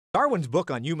Darwin's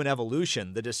book on human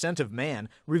evolution, The Descent of Man,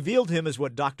 revealed him as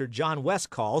what Dr. John West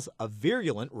calls a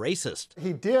virulent racist.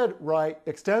 He did write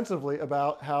extensively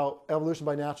about how evolution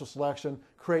by natural selection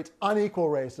creates unequal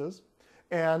races,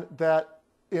 and that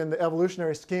in the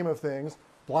evolutionary scheme of things,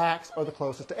 blacks are the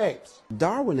closest to apes.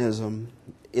 Darwinism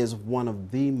is one of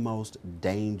the most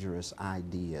dangerous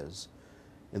ideas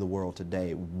in the world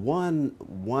today.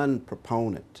 One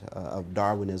proponent of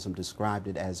Darwinism described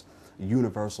it as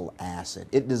universal acid.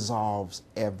 It dissolves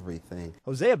everything.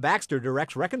 Hosea Baxter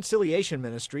directs reconciliation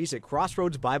ministries at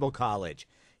CROSSROADS Bible College.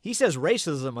 He says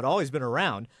racism had always been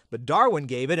around, but Darwin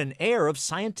gave it an air of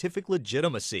scientific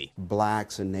legitimacy.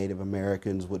 Blacks and Native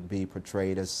Americans would be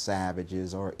portrayed as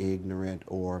savages or ignorant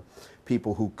or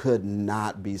people who could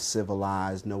not be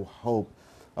civilized, no hope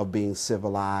of being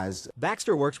civilized.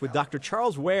 Baxter works with Dr.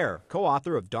 Charles Ware,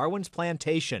 co-author of Darwin's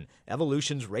Plantation,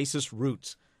 Evolution's Racist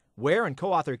Roots. Ware and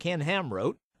co-author Ken Ham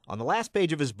wrote, on the last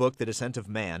page of his book, The Descent of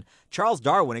Man, Charles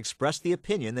Darwin expressed the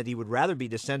opinion that he would rather be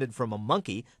descended from a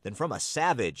monkey than from a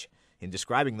savage. In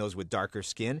describing those with darker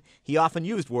skin, he often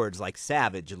used words like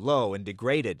savage, low, and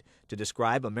degraded to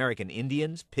describe American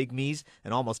Indians, pygmies,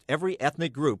 and almost every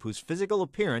ethnic group whose physical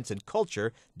appearance and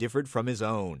culture differed from his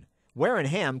own. Ware and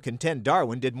Ham contend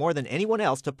Darwin did more than anyone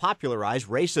else to popularize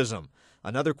racism.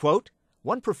 Another quote,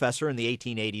 one professor in the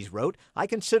 1880s wrote, I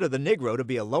consider the Negro to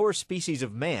be a lower species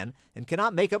of man and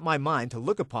cannot make up my mind to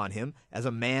look upon him as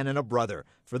a man and a brother,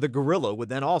 for the gorilla would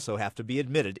then also have to be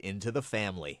admitted into the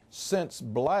family. Since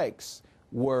blacks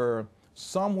were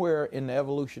somewhere in the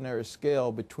evolutionary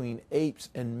scale between apes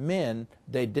and men,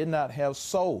 they did not have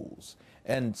souls.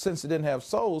 And since they didn't have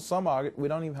souls, some argued we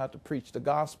don't even have to preach the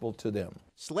gospel to them.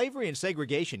 Slavery and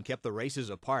segregation kept the races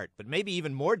apart, but maybe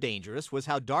even more dangerous was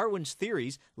how Darwin's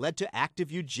theories led to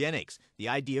active eugenics, the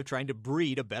idea of trying to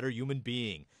breed a better human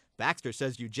being. Baxter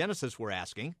says eugenicists were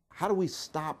asking, how do we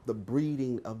stop the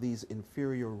breeding of these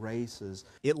inferior races?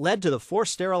 It led to the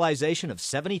forced sterilization of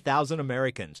 70,000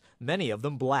 Americans, many of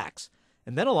them blacks.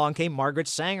 And then along came Margaret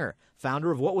Sanger,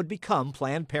 founder of what would become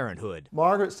Planned Parenthood.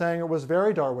 Margaret Sanger was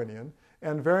very Darwinian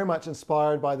and very much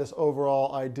inspired by this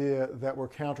overall idea that we're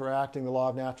counteracting the law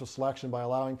of natural selection by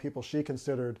allowing people she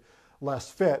considered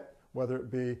less fit, whether it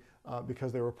be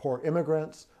because they were poor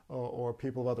immigrants or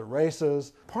people of other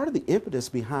races. Part of the impetus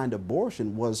behind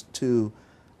abortion was to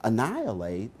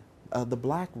annihilate the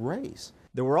black race.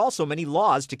 There were also many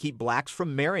laws to keep blacks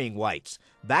from marrying whites.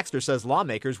 Baxter says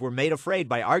lawmakers were made afraid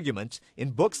by arguments in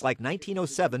books like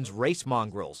 1907's Race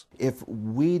Mongrels. If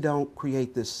we don't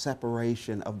create this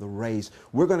separation of the race,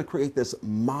 we're going to create this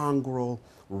mongrel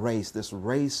race, this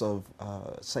race of,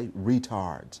 say,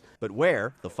 retards. But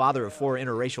Ware, the father of 4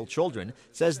 interracial children,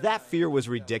 says that fear was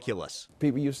ridiculous.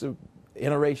 People used to,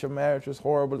 interracial marriage was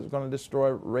horrible, it's going to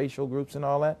destroy racial groups and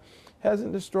all that.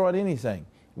 Hasn't destroyed anything.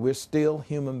 We're still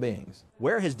human beings.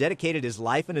 Ware has dedicated his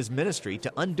life and his ministry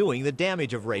to undoing the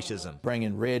damage of racism.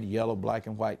 Bringing red, yellow, black,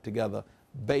 and white together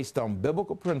based on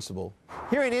biblical principle.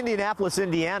 Here in Indianapolis,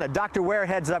 Indiana, Dr. Ware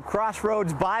heads up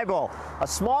CROSSROADS Bible, a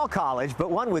small college,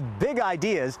 but one with big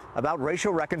ideas about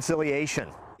racial reconciliation.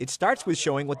 It starts with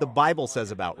showing what the Bible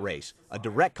says about race, a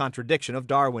direct contradiction of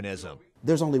Darwinism.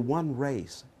 There's only one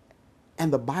race,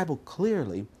 and the Bible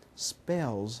clearly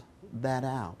spells that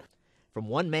out. From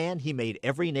one man he made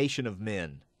every nation of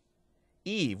men.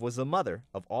 Eve was the mother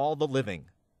of all the living.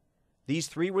 These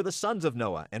 3 were the sons of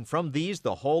Noah, and from these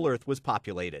the whole earth was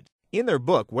populated. In their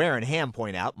book, Ware and Ham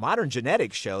point out, modern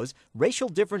genetics shows racial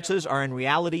differences are in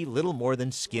reality little more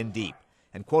than skin deep.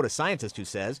 And quote a scientist who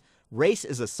says, race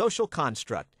is a social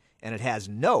construct, and it has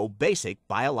no basic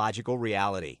biological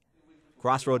reality.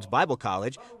 CROSSROADS Bible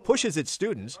College pushes its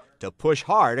students to push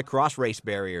hard across race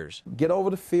barriers. Get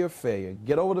over the fear of failure.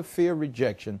 Get over the fear of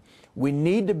rejection. We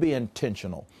need to be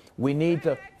intentional. We need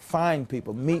to find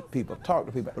people, meet people, talk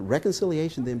to people. But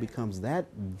reconciliation then becomes that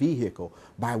vehicle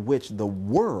by which the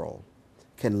world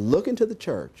can look into the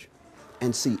church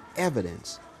and see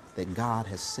evidence that God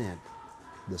has sent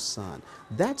the Son.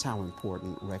 That's how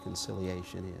important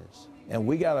reconciliation is. And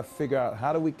we got to figure out,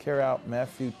 how do we carry out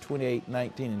Matthew 28,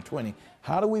 19, and 20?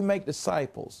 How do we make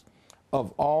disciples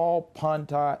of all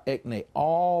panta ethne,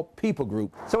 all people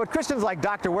group? So what Christians like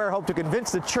Dr. Ware hope to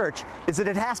convince the church is that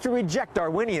it has to reject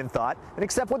Darwinian thought and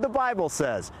accept what the Bible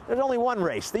says. There's only one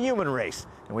race, the human race,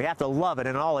 and we have to love it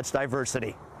in all its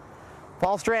diversity.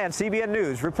 Paul Strand, CBN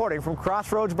News, reporting from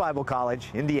CROSSROADS Bible College,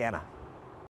 Indiana.